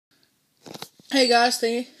Hey guys,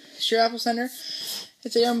 it's your Apple Center.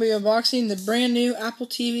 Today I'm going to be unboxing the brand new Apple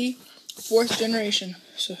TV 4th generation.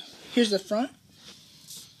 So here's the front.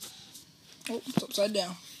 Oh, it's upside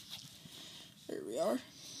down. There we are.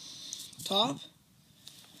 Top.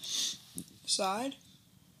 Side.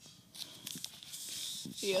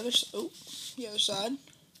 The other side.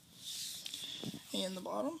 And the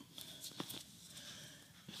bottom.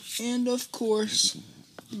 And of course,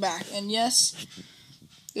 back. And yes,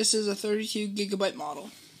 this is a 32 gigabyte model.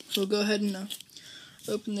 So we'll go ahead and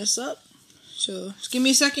open this up. So just give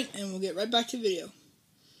me a second and we'll get right back to the video.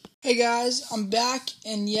 Hey guys, I'm back,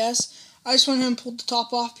 and yes, I just went ahead and pulled the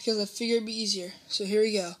top off because I figured it'd be easier. So here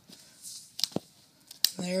we go.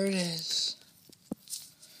 There it is.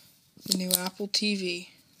 The new Apple TV.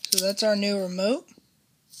 So that's our new remote.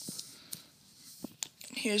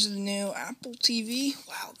 Here's the new Apple TV.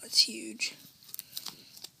 Wow, that's huge.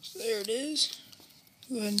 So there it is.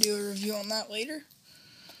 Go ahead and do a review on that later.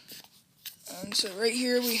 And so right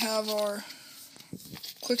here we have our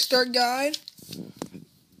quick start guide.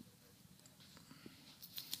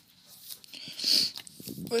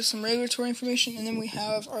 With some regulatory information, and then we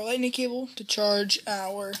have our lightning cable to charge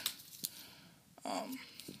our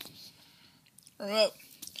remote.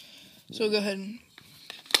 So we'll go ahead and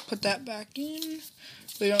put that back in.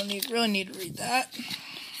 We don't really need to read that.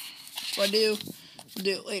 If I do, we'll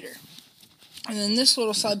do it later. And then this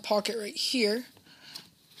little side pocket right here.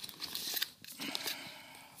 Oh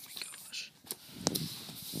my gosh.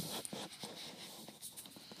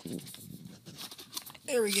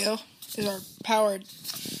 There we go. Is our powered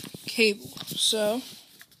cable. So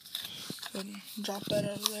go ahead and drop that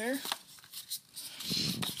out of there.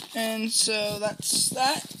 And so that's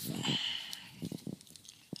that.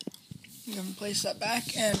 I'm gonna place that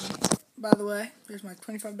back. And by the way, here's my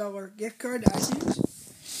 $25 gift card to iTunes.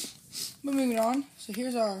 But moving on, so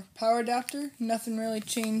here's our power adapter. Nothing really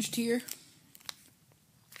changed here.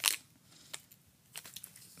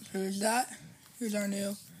 So here's that. Here's our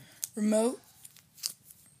new remote.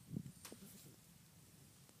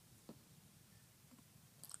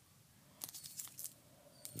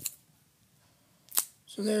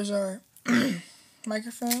 So there's our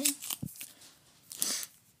microphone.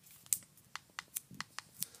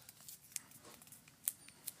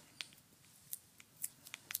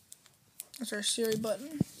 That's our Siri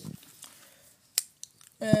button.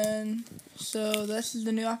 And so this is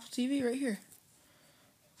the new Apple TV right here.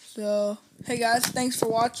 So, hey guys, thanks for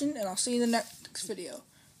watching, and I'll see you in the next video.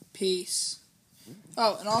 Peace.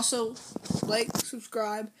 Oh, and also, like,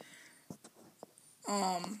 subscribe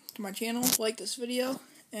to my channel, like this video,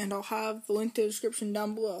 and I'll have the link to the description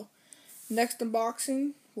down below. Next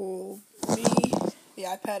unboxing will be the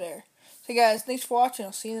iPad Air. So guys, thanks for watching.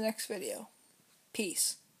 I'll see you in the next video.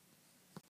 Peace.